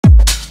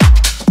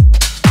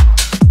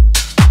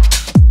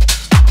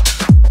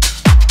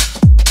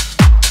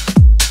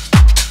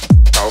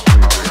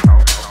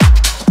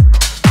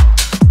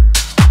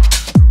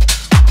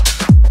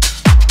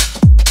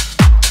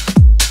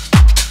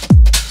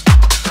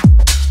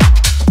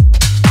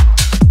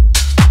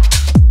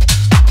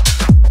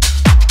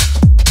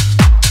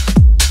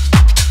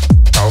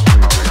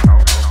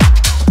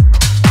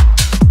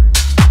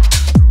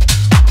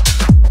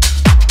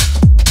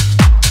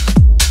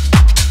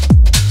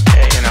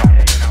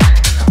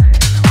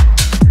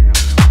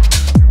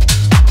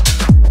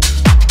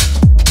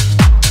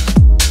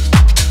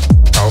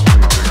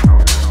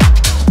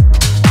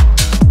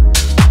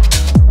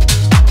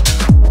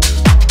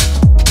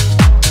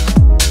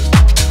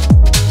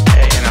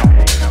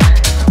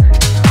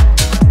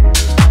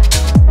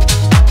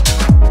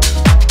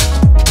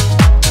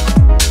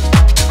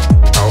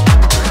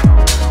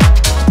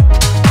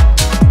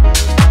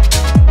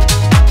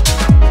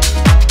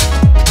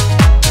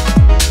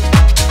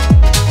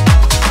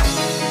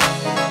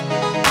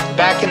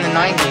back in the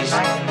 90s,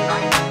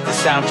 the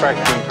soundtrack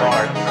being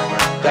Bar,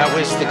 that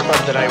was the club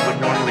that I would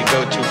normally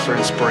go to for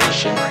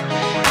inspiration.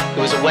 It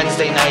was a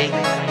Wednesday night.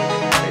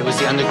 It was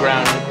the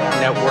underground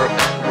network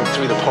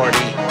through the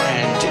party,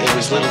 and it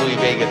was Little Louie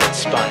Vega that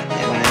spun.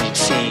 And then you'd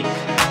see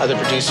other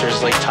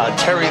producers like Todd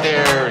Terry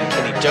there, and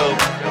Kenny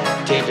Dope,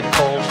 David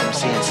Cole from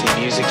CNC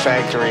Music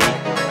Factory.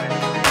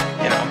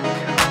 You know,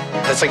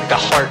 that's like the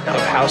heart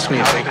of house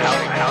music.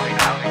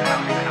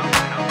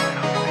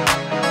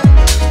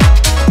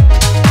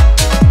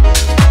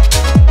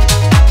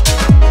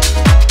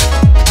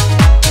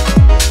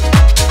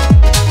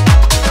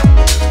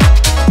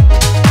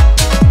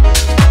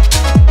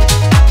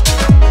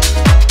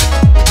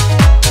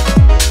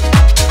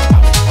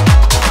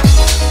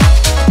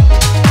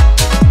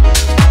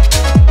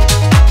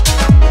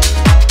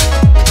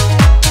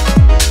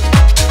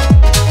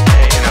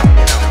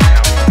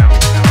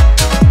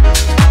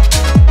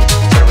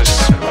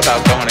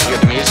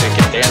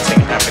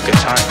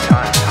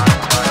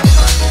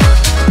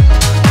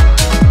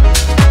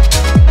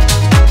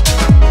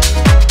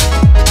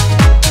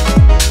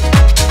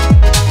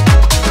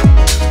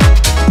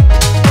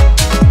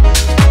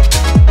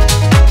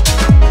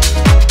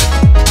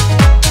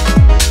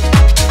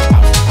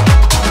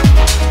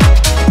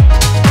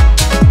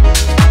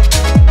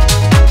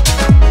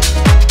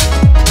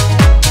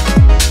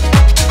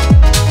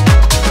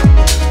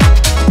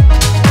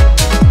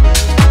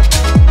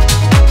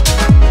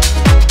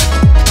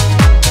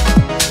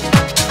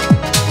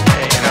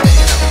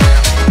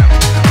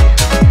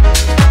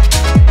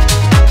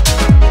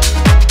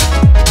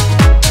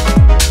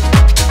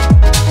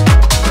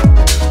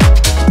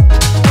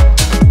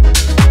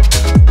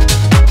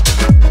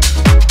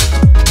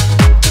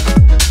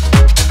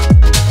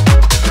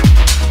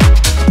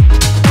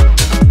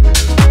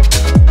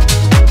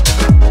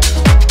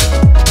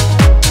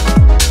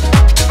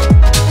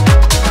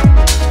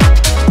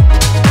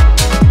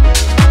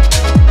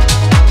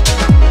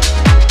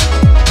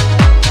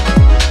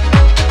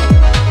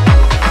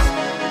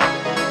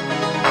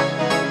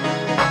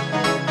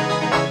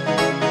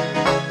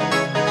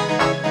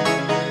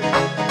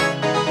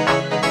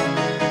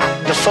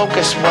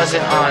 Focus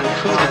wasn't on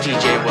who the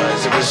DJ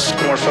was, it was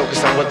more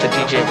focused on what the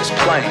DJ was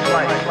playing.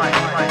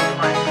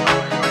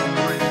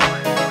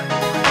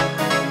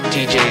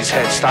 DJs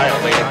had style,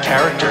 they had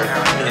character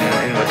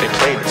in what they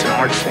played. It's an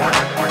art form.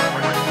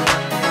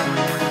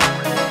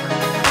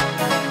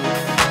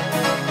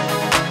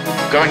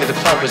 Going to the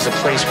club was a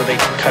place where they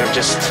could kind of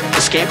just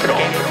escape it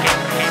all.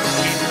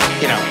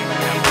 You know,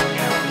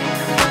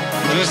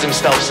 lose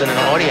themselves in an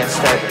audience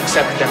that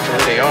accepted them for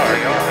who they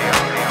are.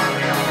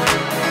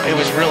 It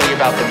was really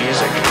about the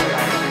music.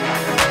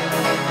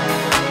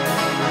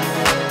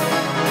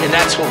 And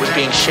that's what was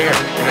being shared.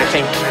 And I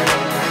think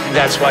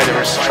that's why there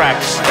was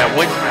tracks that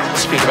would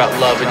speak about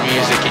love and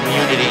music and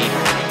unity,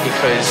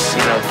 because,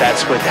 you know,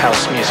 that's what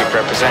house music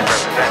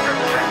represents.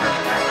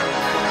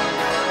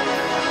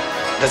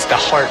 That's the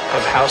heart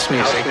of house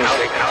music.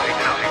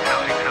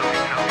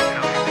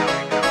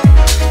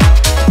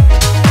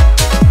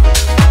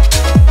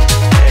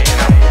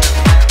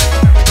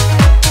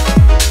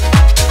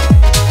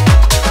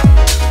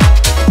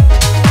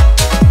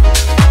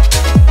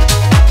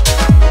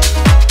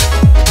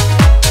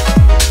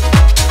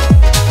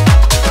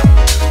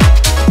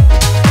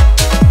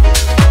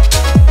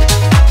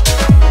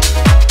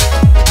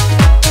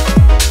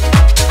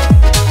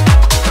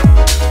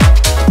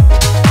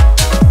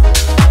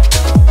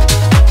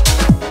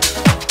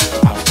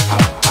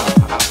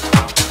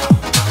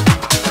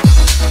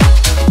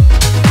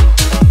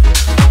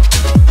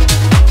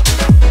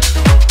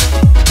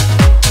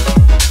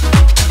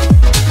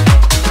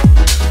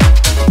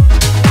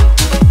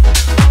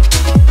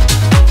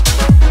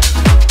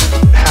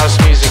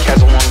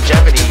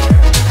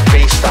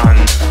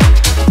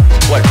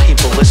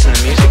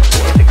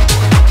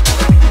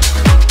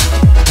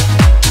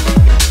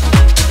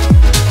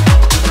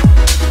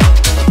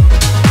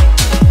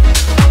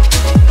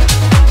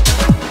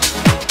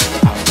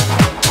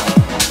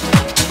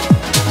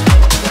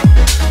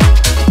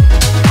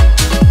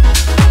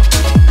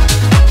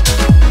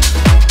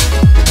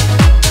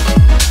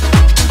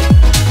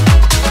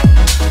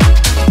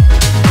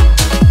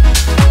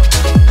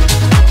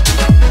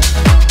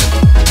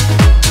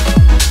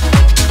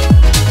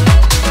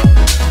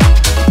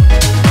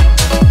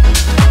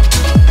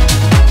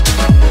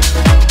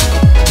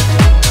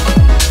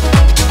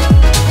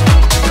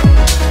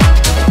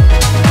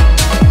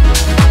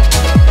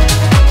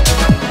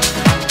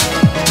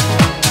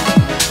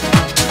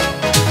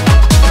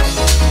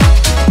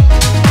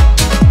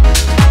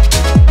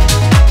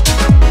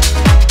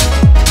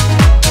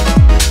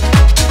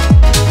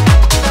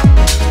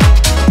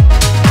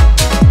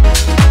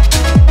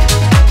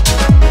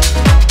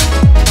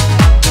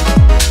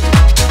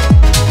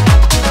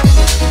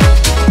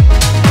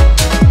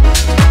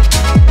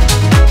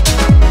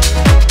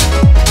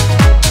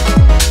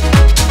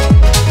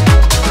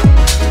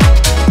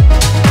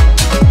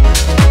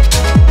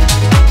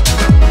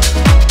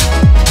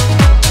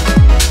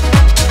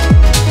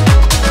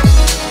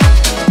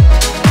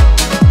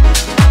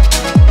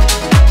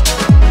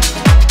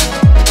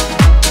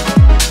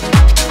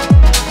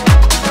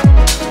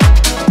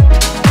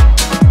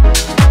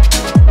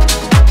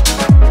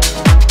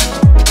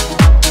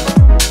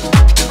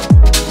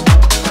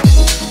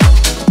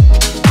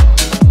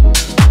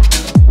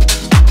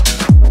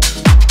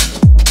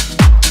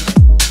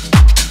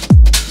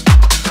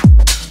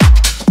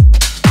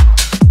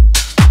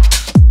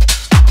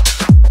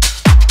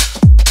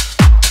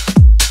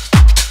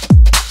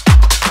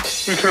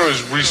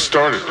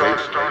 restarted,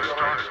 right?